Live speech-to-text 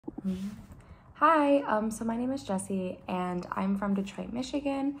Hi, so my name is Jessie and I'm from Detroit,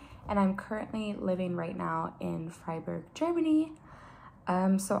 Michigan, and I'm currently living right now in Freiburg, Germany.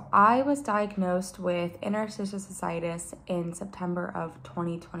 So I was diagnosed with interstitial cystitis in September of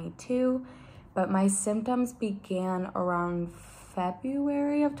 2022, but my symptoms began around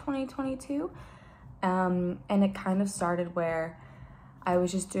February of 2022. And it kind of started where I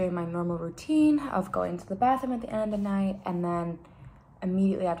was just doing my normal routine of going to the bathroom at the end of the night, and then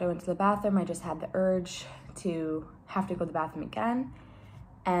immediately after I went to the bathroom, I just had the urge to have to go to the bathroom again.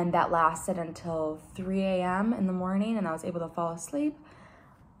 And that lasted until 3 a.m. in the morning, and I was able to fall asleep.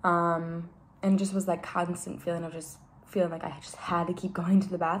 And just was like constant feeling of just feeling like I just had to keep going to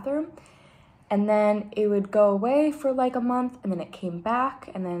the bathroom. And then it would go away for like a month, and then it came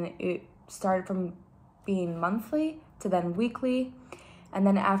back, and then it started from being monthly to then weekly. And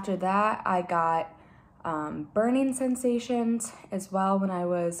then after that, I got burning sensations as well when I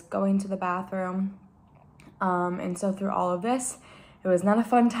was going to the bathroom. And so through all of this, it was not a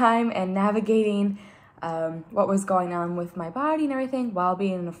fun time, and navigating what was going on with my body and everything while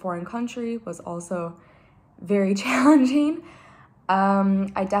being in a foreign country was also very challenging.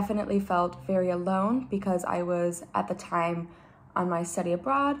 I definitely felt very alone because I was at the time on my study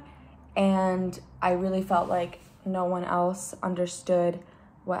abroad, and I really felt like no one else understood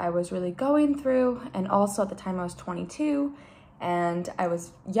what I was really going through. And also at the time I was 22 and I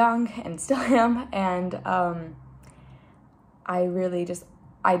was young and still am, and I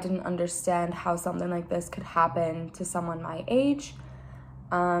didn't understand how something like this could happen to someone my age.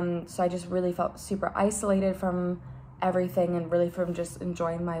 So I just really felt super isolated from everything and really from just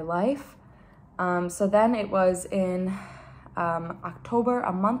enjoying my life. So then it was in October,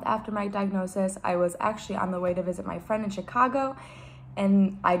 a month after my diagnosis, I was actually on the way to visit my friend in Chicago,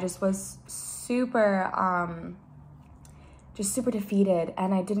 and I just was super defeated,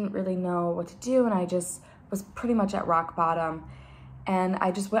 and I didn't really know what to do, and I just was pretty much at rock bottom. And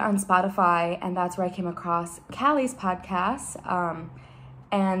I just went on Spotify, and that's where I came across Callie's podcast,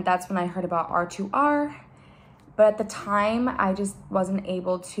 and that's when I heard about R2R. But at the time, I just wasn't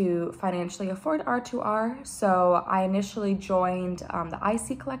able to financially afford R2R, so I initially joined the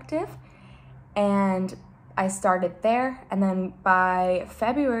IC Collective, and I started there. And then by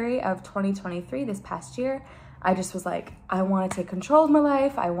February of 2023, this past year, I just was like, I want to take control of my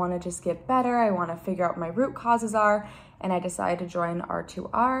life. I want to just get better. I want to figure out what my root causes are, and I decided to join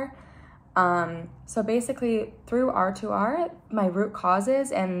R2R. So basically through R2R, my root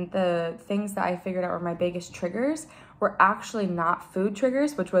causes and the things that I figured out were my biggest triggers were actually not food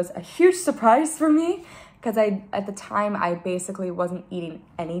triggers, which was a huge surprise for me because at the time I basically wasn't eating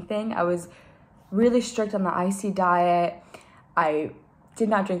anything. I was really strict on the IC diet. I did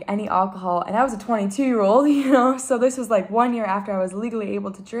not drink any alcohol, and I was a 22-year-old, so this was like 1 year after I was legally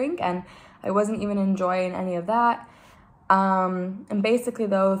able to drink, and I wasn't even enjoying any of that. And basically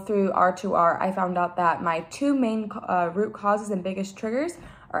though, through R2R, I found out that my two main root causes and biggest triggers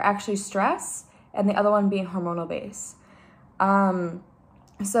are actually stress, and the other one being hormonal based.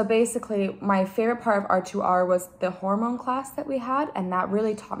 So basically my favorite part of R2R was the hormone class that we had, and that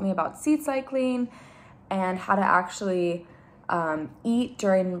really taught me about seed cycling and how to actually eat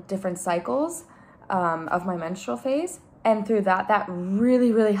during different cycles of my menstrual phase. And through that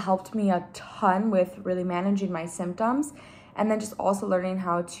really, really helped me a ton with really managing my symptoms. And then just also learning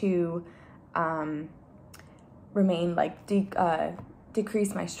how to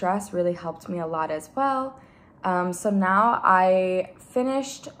decrease my stress really helped me a lot as well. So now I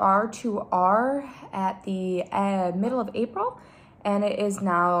finished R2R at the middle of April, and it is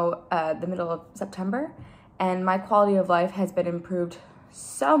now the middle of September. And my quality of life has been improved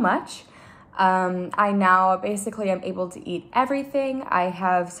so much. I now basically am able to eat everything. I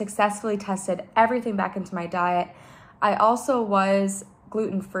have successfully tested everything back into my diet. I also was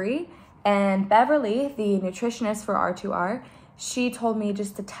gluten-free, and Beverly, the nutritionist for R2R, she told me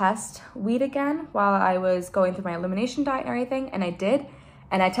just to test wheat again while I was going through my elimination diet and everything, and I did.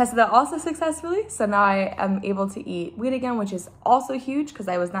 And I tested that also successfully, so now I am able to eat wheat again, which is also huge because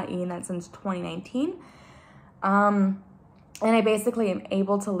I was not eating that since 2019. And I basically am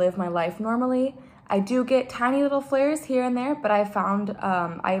able to live my life normally. I do get tiny little flares here and there, but I found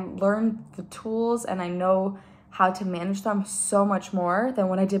I learned the tools and I know how to manage them so much more than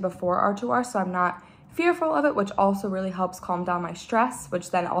what I did before R2R, so I'm not fearful of it, which also really helps calm down my stress, which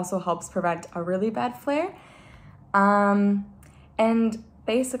then also helps prevent a really bad flare. And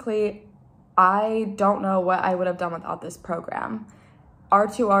basically, I don't know what I would have done without this program.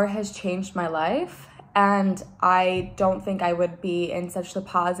 R2R has changed my life, and I don't think I would be in such a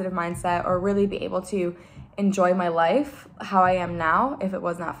positive mindset or really be able to enjoy my life how I am now if it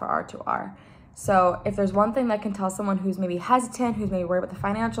was not for R2R. So if there's one thing that I can tell someone who's maybe hesitant, who's maybe worried about the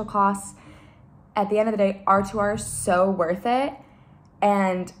financial costs, at the end of the day, R2R is so worth it.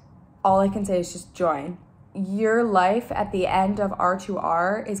 And all I can say is just join. Your life at the end of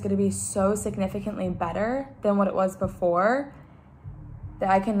R2R is going to be so significantly better than what it was before that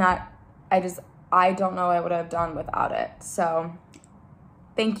I don't know what I would have done without it. So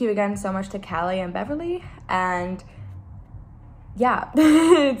thank you again so much to Callie and Beverly. And yeah,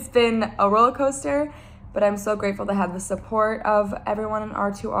 it's been a roller coaster, but I'm so grateful to have the support of everyone in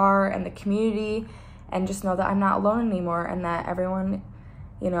R2R and the community, and just know that I'm not alone anymore, and that everyone,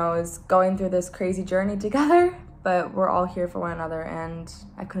 is going through this crazy journey together, but we're all here for one another, and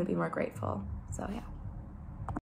I couldn't be more grateful. So yeah.